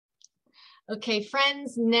Okay,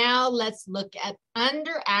 friends, now let's look at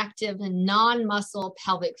underactive non-muscle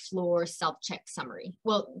pelvic floor self-check summary.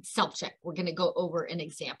 Well, self-check, we're going to go over an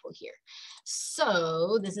example here.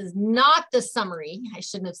 So this is not the summary. I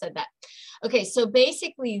shouldn't have said that. Okay, so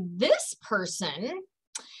basically this person,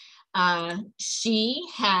 she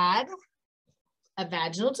had a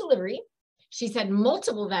vaginal delivery. She's had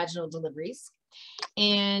multiple vaginal deliveries,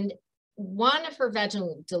 and one of her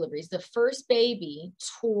vaginal deliveries, the first baby,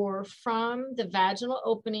 tore from the vaginal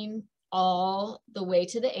opening all the way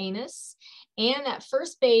to the anus. And that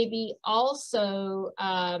first baby also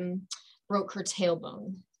broke her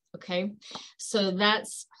tailbone. Okay, so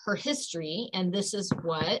that's her history. And this is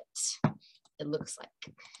what it looks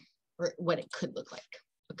like, or what it could look like.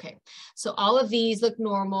 Okay, so all of these look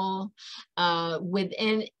normal.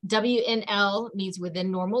 Within WNL means within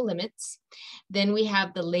normal limits. Then we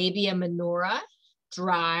have the labia minora,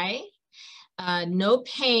 dry. No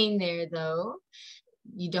pain there though.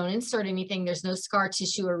 You don't insert anything. There's no scar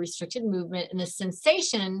tissue or restricted movement, and the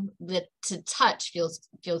sensation that to touch feels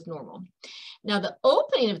normal. Now the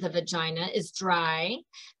opening of the vagina is dry,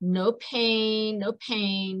 no pain, no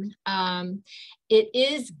pain. It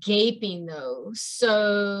is gaping though.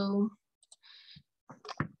 So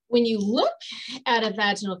when you look at a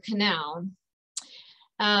vaginal canal,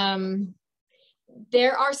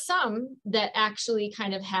 there are some that actually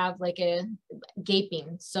kind of have like a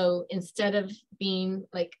gaping. So instead of being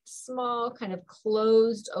like small kind of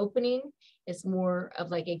closed opening, it's more of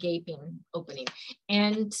like a gaping opening.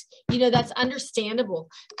 And, you know, that's understandable.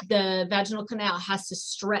 The vaginal canal has to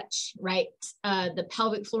stretch, right? The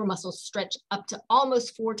pelvic floor muscles stretch up to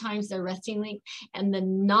almost 4 times their resting length, and the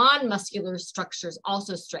non-muscular structures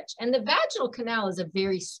also stretch. And the vaginal canal is a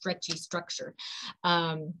very stretchy structure,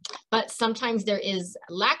 but sometimes there is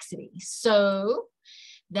laxity. So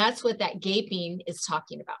that's what that gaping is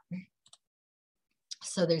talking about.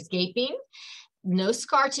 So there's gaping. No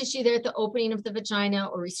scar tissue there at the opening of the vagina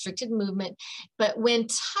or restricted movement, but when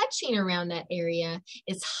touching around that area,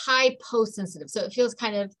 it's hyposensitive. So it feels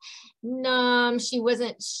kind of numb. She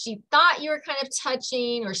thought you were kind of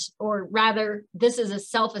touching, or rather, this is a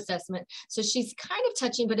self-assessment. So she's kind of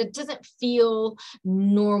touching, but it doesn't feel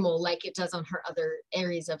normal like it does on her other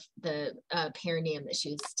areas of the perineum that she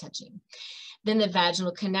was touching. Then the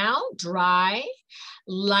vaginal canal, dry,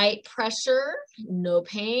 light pressure, no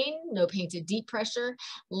pain to deep pressure,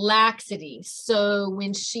 laxity. So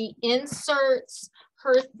when she inserts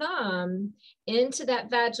her thumb into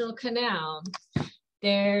that vaginal canal,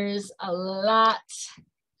 there's a lot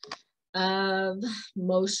of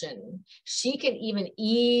motion. She can even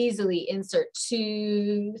easily insert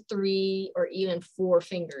 2, 3, or even 4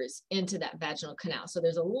 fingers into that vaginal canal. So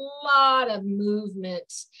there's a lot of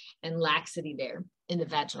movement and laxity there in the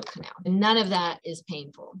vaginal canal, and none of that is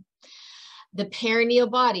painful. The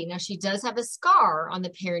perineal body. Now she does have a scar on the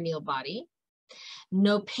perineal body.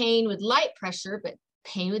 No pain with light pressure, but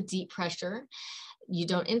pain with deep pressure. You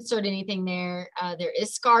don't insert anything there. There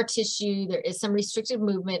is scar tissue. There is some restricted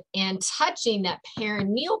movement, and touching that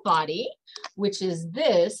perineal body, which is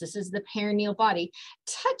this is the perineal body,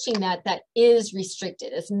 touching that is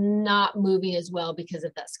restricted. It's not moving as well because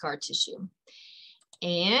of that scar tissue.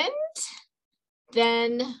 And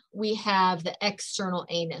then we have the external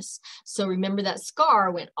anus. So remember that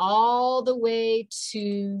scar went all the way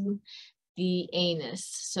to the anus.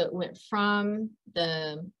 So it went from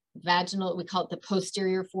the vaginal, we call it the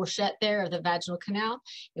posterior fourchette there of the vaginal canal.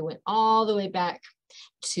 It went all the way back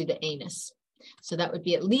to the anus. So that would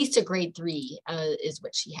be at least a grade 3 is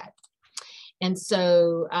what she had. And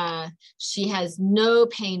so she has no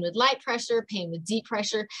pain with light pressure, pain with deep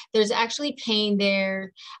pressure. There's actually pain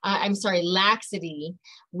there. Laxity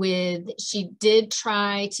with, she did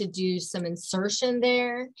try to do some insertion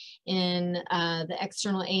there in the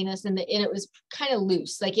external anus, and it was kind of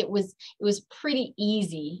loose. Like it was pretty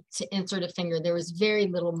easy to insert a finger. There was very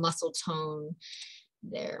little muscle tone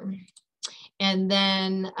there. And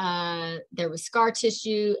then there was scar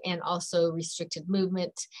tissue and also restricted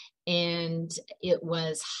movement, and it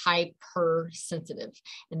was hypersensitive.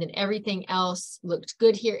 And then everything else looked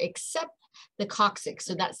good here except the coccyx.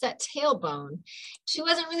 So that's that tailbone. She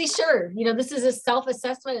wasn't really sure. You know, this is a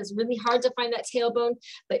self-assessment. It's really hard to find that tailbone,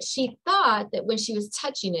 but she thought that when she was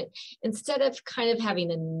touching it, instead of kind of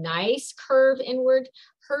having a nice curve inward,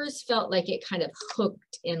 hers felt like it kind of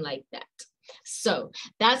hooked in like that. So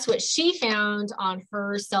that's what she found on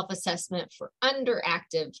her self-assessment for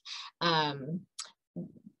underactive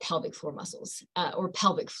pelvic floor muscles or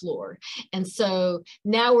pelvic floor. And so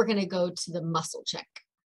now we're going to go to the muscle check.